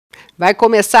Vai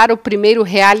começar o primeiro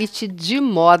reality de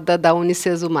moda da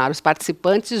Unicesumar. Os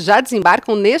participantes já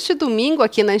desembarcam neste domingo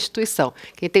aqui na instituição.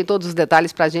 Quem tem todos os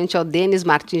detalhes para a gente é o Denis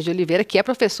Martins de Oliveira, que é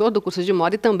professor do curso de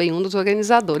moda e também um dos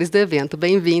organizadores do evento.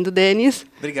 Bem-vindo, Denis.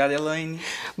 Obrigado, Elaine.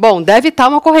 Bom, deve estar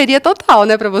uma correria total,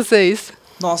 né, para vocês?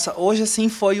 Nossa, hoje assim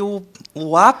foi o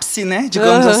ápice, né,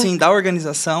 digamos assim, da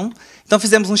organização. Então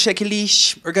fizemos um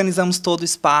checklist, organizamos todo o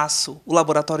espaço, o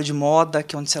laboratório de moda,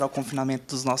 que é onde será o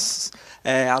confinamento dos nossos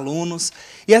alunos.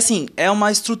 E assim, é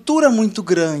uma estrutura muito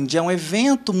grande, é um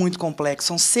evento muito complexo,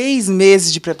 são 6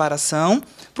 meses de preparação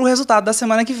para o resultado da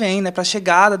semana que vem, né, para a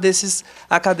chegada desses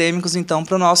acadêmicos, então,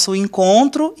 para o nosso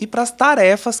encontro e para as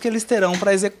tarefas que eles terão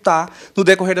para executar no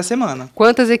decorrer da semana.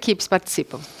 Quantas equipes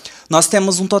participam? Nós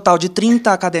temos um total de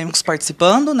 30 acadêmicos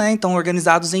participando, né? Então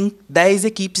organizados em 10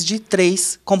 equipes de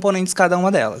 3 componentes cada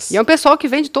uma delas. E é um pessoal que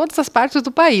vem de todas as partes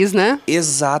do país, né?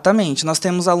 Exatamente. Nós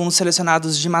temos alunos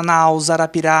selecionados de Manaus,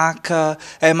 Arapiraca,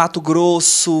 Mato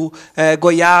Grosso,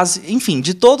 Goiás, enfim,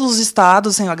 de todos os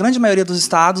estados, a grande maioria dos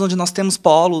estados onde nós temos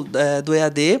polo do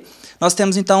EAD. Nós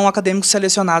temos, então, acadêmicos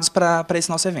selecionados para esse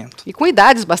nosso evento. E com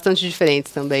idades bastante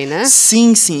diferentes também, né?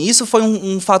 Sim, sim. Isso foi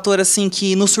um fator assim,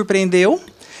 que nos surpreendeu.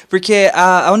 Porque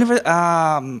a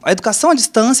educação à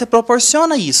distância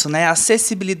proporciona isso, né? A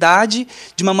acessibilidade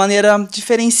de uma maneira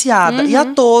diferenciada e a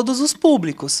todos os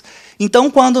públicos.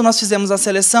 Então, quando nós fizemos a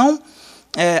seleção,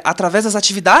 através das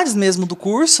atividades mesmo do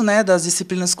curso, né, das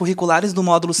disciplinas curriculares do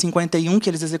módulo 51 que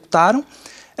eles executaram,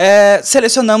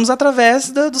 selecionamos através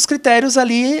dos critérios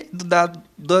ali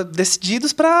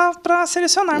decididos para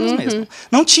selecionarmos mesmo.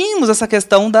 Não tínhamos essa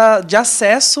questão de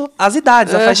acesso às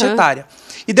idades, à faixa etária.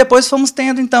 E depois fomos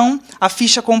tendo, então, a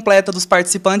ficha completa dos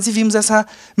participantes e vimos essa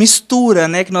mistura,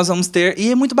 né, que nós vamos ter.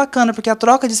 E é muito bacana, porque a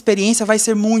troca de experiência vai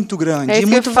ser muito grande e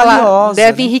muito valiosa.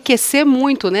 Deve enriquecer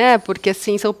muito, né? Porque,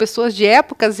 assim, são pessoas de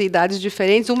épocas e idades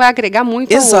diferentes, um vai agregar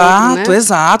muito ao outro, né?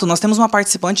 Exato. Nós temos uma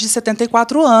participante de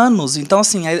 74 anos. Então,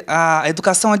 assim, a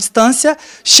educação à distância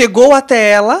chegou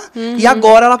até ela e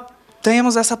agora ela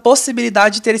temos essa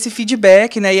possibilidade de ter esse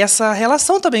feedback, né, e essa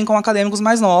relação também com acadêmicos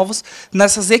mais novos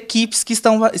nessas equipes que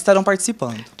estarão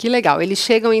participando. Que legal. Eles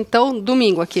chegam, então,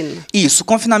 domingo aqui. Isso. O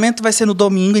confinamento vai ser no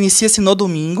domingo, inicia-se no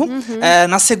domingo.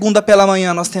 Na segunda pela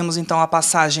manhã nós temos, então, a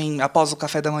passagem após o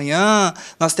café da manhã,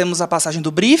 nós temos a passagem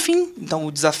do briefing, então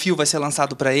o desafio vai ser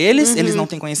lançado para eles. Eles não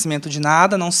têm conhecimento de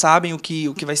nada, não sabem o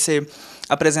que vai ser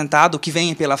apresentado, o que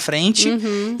vem pela frente,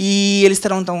 e eles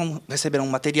terão, então, receberão um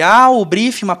material, o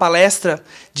briefing, uma palestra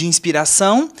de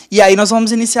inspiração, e aí nós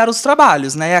vamos iniciar os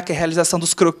trabalhos, né, a realização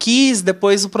dos croquis,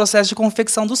 depois o processo de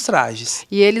confecção dos trajes.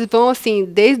 E eles vão, assim,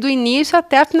 desde o início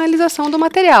até a finalização do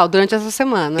material, durante essa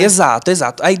semana. Exato,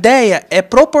 exato. A ideia é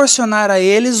proporcionar a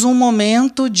eles um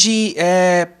momento de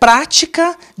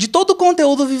prática de todo o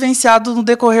conteúdo vivenciado no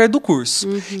decorrer do curso.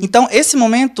 Então, esse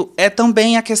momento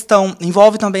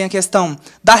envolve também a questão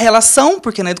da relação,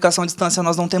 porque na educação à distância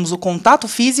nós não temos o contato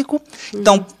físico,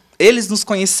 então eles nos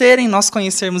conhecerem, nós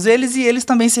conhecermos eles e eles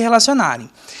também se relacionarem.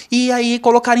 E aí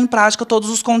colocar em prática todos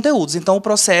os conteúdos. Então o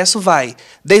processo vai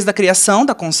desde a criação,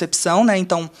 da concepção, né?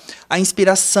 Então a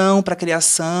inspiração para a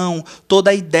criação, toda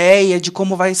a ideia de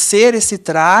como vai ser esse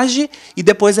traje e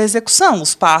depois a execução,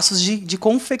 os passos de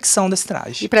confecção desse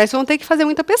traje. E para isso vão ter que fazer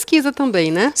muita pesquisa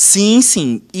também, né? Sim,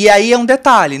 sim. E aí é um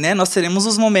detalhe, né? Nós teremos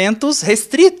os momentos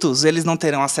restritos. Eles não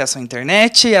terão acesso à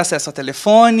internet, acesso ao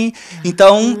telefone.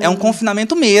 Então é um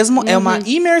confinamento mesmo. É uma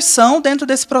imersão dentro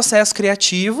desse processo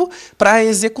criativo para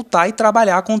executar e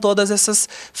trabalhar com todas essas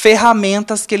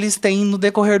ferramentas que eles têm no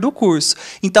decorrer do curso.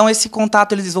 Então, esse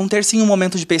contato, eles vão ter, sim, um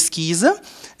momento de pesquisa,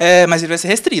 mas ele vai ser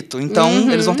restrito.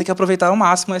 Então, eles vão ter que aproveitar ao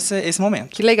máximo esse momento.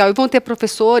 Que legal. E vão ter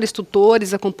professores,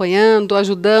 tutores acompanhando,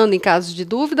 ajudando em caso de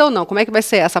dúvida ou não? Como é que vai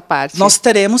ser essa parte? Nós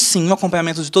teremos, sim, um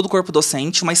acompanhamento de todo o corpo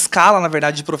docente, uma escala, na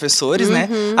verdade, de professores, né?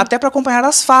 Até para acompanhar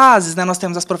as fases, né? Nós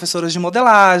temos as professoras de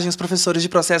modelagem, os professores de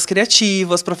processo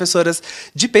criativo, as professoras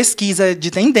de pesquisa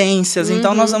de tendências,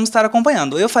 então nós vamos estar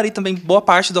acompanhando. Eu farei também boa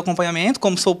parte do acompanhamento,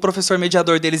 como sou o professor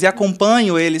mediador deles e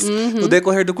acompanho eles no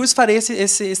decorrer do curso, farei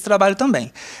esse trabalho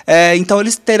também. Então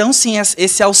eles terão sim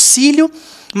esse auxílio,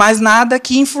 mas nada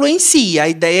que influencie. A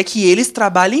ideia é que eles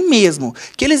trabalhem mesmo,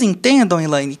 que eles entendam,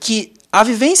 Elaine, que a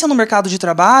vivência no mercado de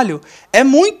trabalho é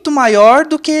muito maior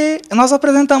do que nós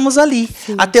apresentamos ali.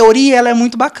 Sim. A teoria ela é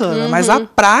muito bacana, mas a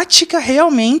prática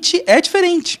realmente é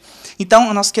diferente.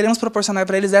 Então, nós queremos proporcionar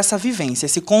para eles essa vivência,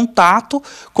 esse contato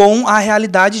com a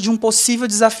realidade de um possível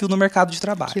desafio no mercado de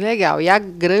trabalho. Que legal. E a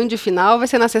grande final vai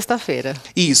ser na sexta-feira.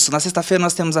 Isso. Na sexta-feira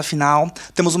nós temos a final.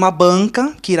 Temos uma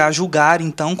banca que irá julgar,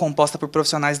 então, composta por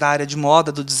profissionais da área de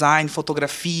moda, do design,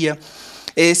 fotografia,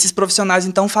 Esses profissionais,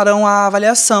 então, farão a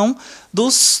avaliação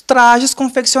dos trajes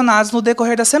confeccionados no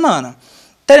decorrer da semana.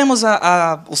 Teremos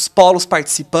os polos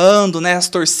participando, né, as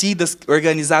torcidas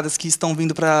organizadas que estão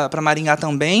vindo para Maringá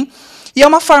também. E é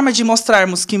uma forma de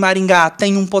mostrarmos que Maringá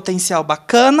tem um potencial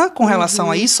bacana com relação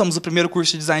a isso. Somos o primeiro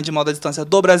curso de design de moda à distância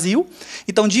do Brasil.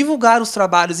 Então, divulgar os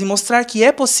trabalhos e mostrar que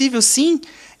é possível, sim,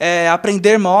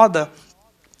 aprender moda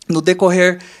no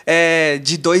decorrer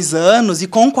de 2 anos e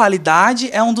com qualidade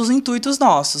é um dos intuitos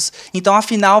nossos. Então,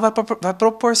 afinal, vai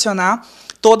proporcionar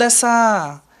toda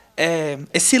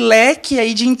esse leque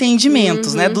aí de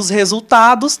entendimentos, né, dos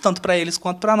resultados, tanto para eles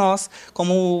quanto para nós,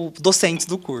 como docentes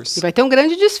do curso. E vai ter um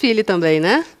grande desfile também,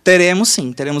 né? Teremos,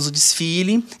 sim. Teremos o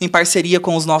desfile em parceria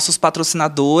com os nossos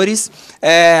patrocinadores.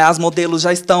 As modelos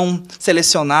já estão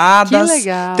selecionadas. Que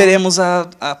legal.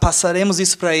 Passaremos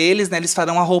isso para eles, né? Eles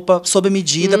farão a roupa sob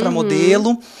medida para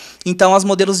modelo. Então, as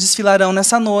modelos desfilarão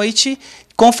nessa noite.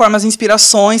 Conforme as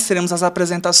inspirações, teremos as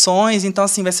apresentações. Então,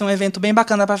 assim, vai ser um evento bem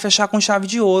bacana para fechar com chave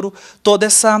de ouro toda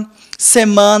essa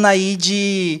semana aí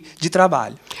de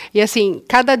trabalho. E, assim,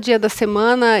 cada dia da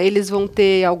semana eles vão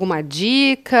ter alguma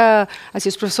dica? Assim,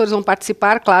 os professores vão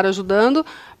participar, claro, ajudando,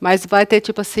 mas vai ter,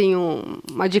 tipo assim,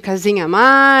 uma dicasinha a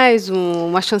mais,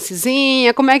 uma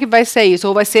chancezinha? Como é que vai ser isso?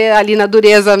 Ou vai ser ali na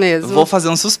dureza mesmo? Vou fazer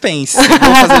um suspense.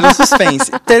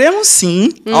 Teremos,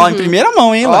 sim, ó, em primeira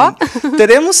mão, hein, Elaine?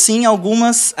 Teremos, sim,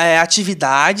 algumas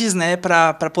atividades, né,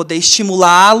 para poder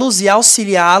estimulá-los e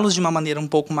auxiliá-los de uma maneira um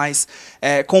pouco mais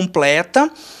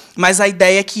completa. Mas a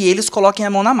ideia é que eles coloquem a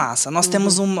mão na massa. Nós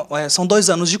temos são 2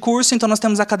 anos de curso, então nós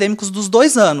temos acadêmicos dos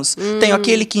 2 anos. Tem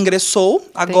aquele que ingressou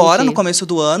agora, no começo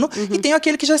do ano, e tem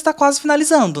aquele que já está quase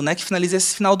finalizando, né? Que finaliza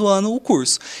esse final do ano o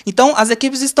curso. Então, as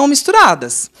equipes estão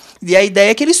misturadas. E a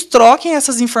ideia é que eles troquem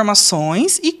essas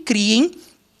informações e criem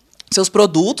seus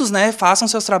produtos, né, façam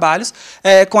seus trabalhos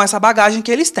com essa bagagem que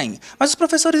eles têm. Mas os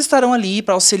professores estarão ali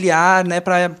para auxiliar, né,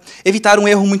 para evitar um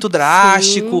erro muito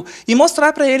drástico e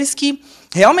mostrar para eles que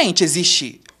realmente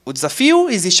existe o desafio,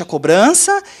 existe a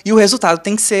cobrança e o resultado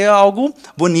tem que ser algo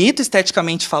bonito,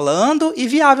 esteticamente falando, e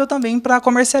viável também para a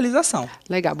comercialização.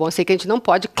 Legal. Bom, eu sei que a gente não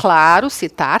pode, claro,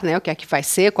 citar, né, o que é que vai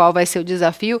ser, qual vai ser o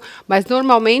desafio, mas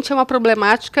normalmente é uma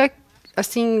problemática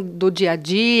assim, do dia a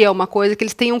dia, uma coisa que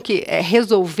eles tenham que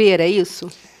resolver, é isso?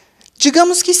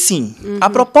 Digamos que sim. A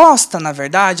proposta, na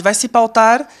verdade, vai se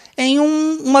pautar em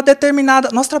uma determinada...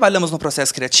 Nós trabalhamos no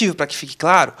processo criativo, para que fique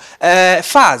claro,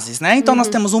 fases, né? Então, nós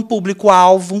temos um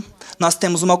público-alvo, nós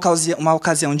temos uma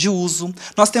ocasião de uso,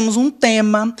 nós temos um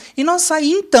tema, e nós aí,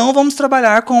 então, vamos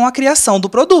trabalhar com a criação do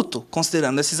produto,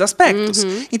 considerando esses aspectos.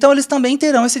 Então, eles também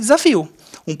terão esse desafio.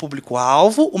 Um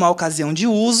público-alvo, uma ocasião de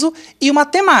uso e uma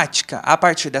temática. A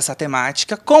partir dessa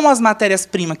temática, com as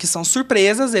matérias-primas que são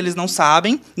surpresas, eles não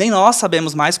sabem, nem nós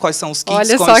sabemos mais quais são os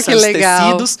kits, quais são os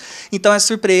tecidos. Então, é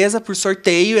surpresa, por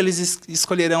sorteio, eles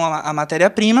escolherão a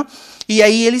matéria-prima. E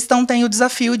aí, eles têm o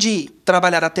desafio de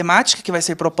trabalhar a temática que vai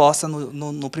ser proposta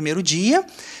no primeiro dia,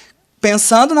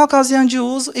 pensando na ocasião de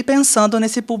uso e pensando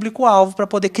nesse público-alvo para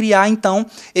poder criar, então,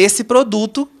 esse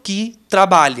produto que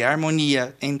trabalha a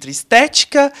harmonia entre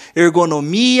estética,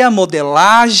 ergonomia,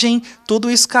 modelagem, tudo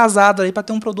isso casado aí para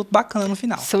ter um produto bacana no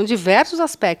final. São diversos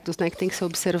aspectos, né, que tem que ser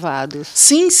observados.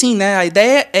 Sim, sim, né? A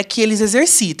ideia é que eles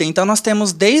exercitem. Então, nós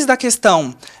temos desde a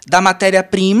questão da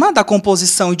matéria-prima, da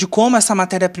composição e de como essa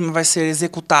matéria-prima vai ser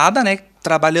executada, né?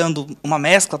 Trabalhando uma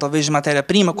mescla, talvez, de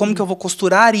matéria-prima, como que eu vou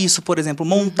costurar isso, por exemplo,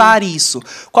 montar isso?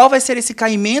 Qual vai ser esse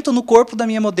caimento no corpo da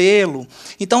minha modelo?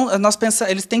 Então,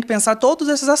 eles têm que pensar todos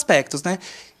esses aspectos, né?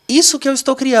 Isso que eu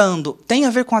estou criando tem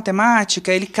a ver com a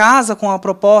temática? Ele casa com a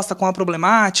proposta, com a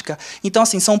problemática? Então,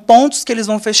 assim, são pontos que eles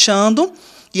vão fechando.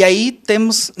 E aí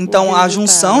temos, então, a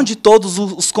junção de todos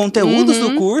os conteúdos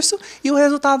do curso e o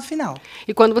resultado final.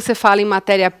 E quando você fala em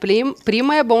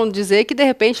matéria-prima, é bom dizer que, de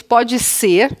repente, pode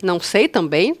ser, não sei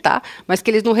também, tá? Mas que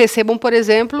eles não recebam, por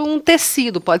exemplo, um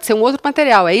tecido. Pode ser um outro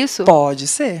material, é isso? Pode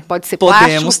ser. Pode ser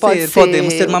plástico,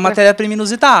 podemos ter uma matéria-prima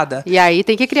inusitada. E aí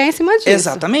tem que criar em cima disso.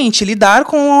 Exatamente. Lidar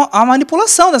com a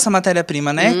manipulação dessa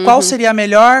matéria-prima, né? Qual seria a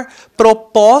melhor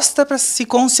proposta para se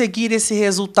conseguir esse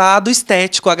resultado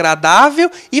estético agradável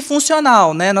e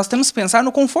funcional, né? Nós temos que pensar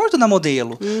no conforto da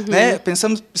modelo, né?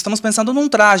 Estamos pensando num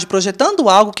traje, projetando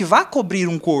algo que vá cobrir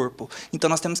um corpo. Então,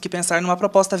 nós temos que pensar numa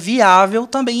proposta viável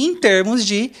também em termos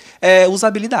de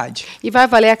usabilidade. E vai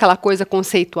valer aquela coisa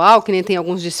conceitual, que nem tem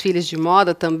alguns desfiles de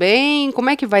moda também? Como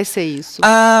é que vai ser isso?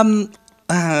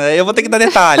 Eu vou ter que dar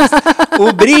detalhes.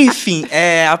 O briefing,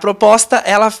 a proposta,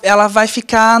 ela vai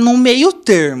ficar no meio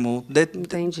termo.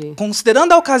 Entendi.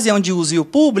 Considerando a ocasião de uso e o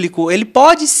público, ele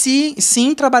pode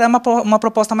sim trabalhar uma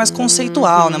proposta mais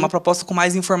conceitual, né? Uma proposta com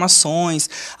mais informações,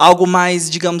 algo mais,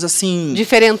 digamos assim...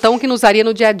 Diferentão que nos usaria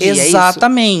no dia a dia.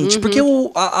 Exatamente, porque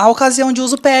a ocasião de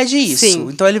uso pede isso. Sim.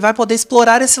 Então ele vai poder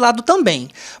explorar esse lado também.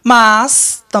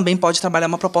 Mas também pode trabalhar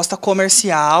uma proposta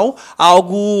comercial,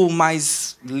 algo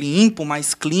mais limpo,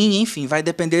 mais clean, enfim, vai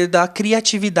depender da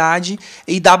criatividade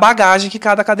e da bagagem que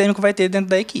cada acadêmico vai ter dentro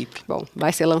da equipe. Bom,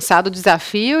 vai ser lançado o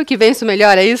desafio e que vença o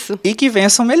melhor, é isso? E que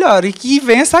vença o melhor, e que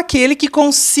vença aquele que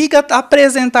consiga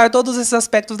apresentar todos esses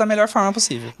aspectos da melhor forma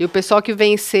possível. E o pessoal que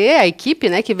vencer, a equipe,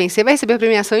 né, que vencer vai receber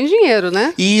premiação em dinheiro,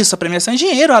 né? Isso, a premiação em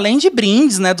dinheiro, além de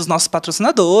brindes, né, dos nossos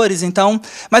patrocinadores. Então,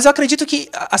 mas eu acredito que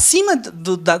acima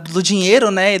do dinheiro,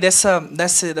 né, e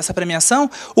dessa premiação,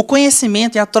 o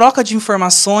conhecimento e a troca de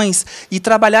informações e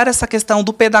trabalhar essa questão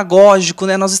do pedagógico,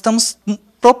 né, nós estamos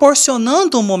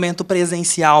proporcionando um momento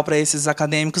presencial para esses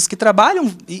acadêmicos que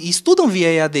trabalham e estudam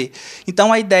via EAD.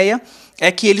 Então, a ideia é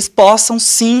que eles possam,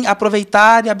 sim,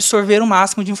 aproveitar e absorver o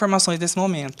máximo de informações nesse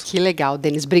momento. Que legal,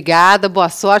 Denis. Obrigada, boa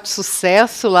sorte,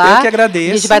 sucesso lá. Eu que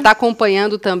agradeço. A gente vai estar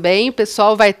acompanhando também, o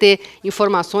pessoal vai ter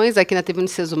informações aqui na TV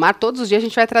Unicesumar. Todos os dias a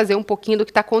gente vai trazer um pouquinho do que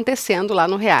está acontecendo lá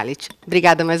no reality.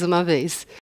 Obrigada mais uma vez.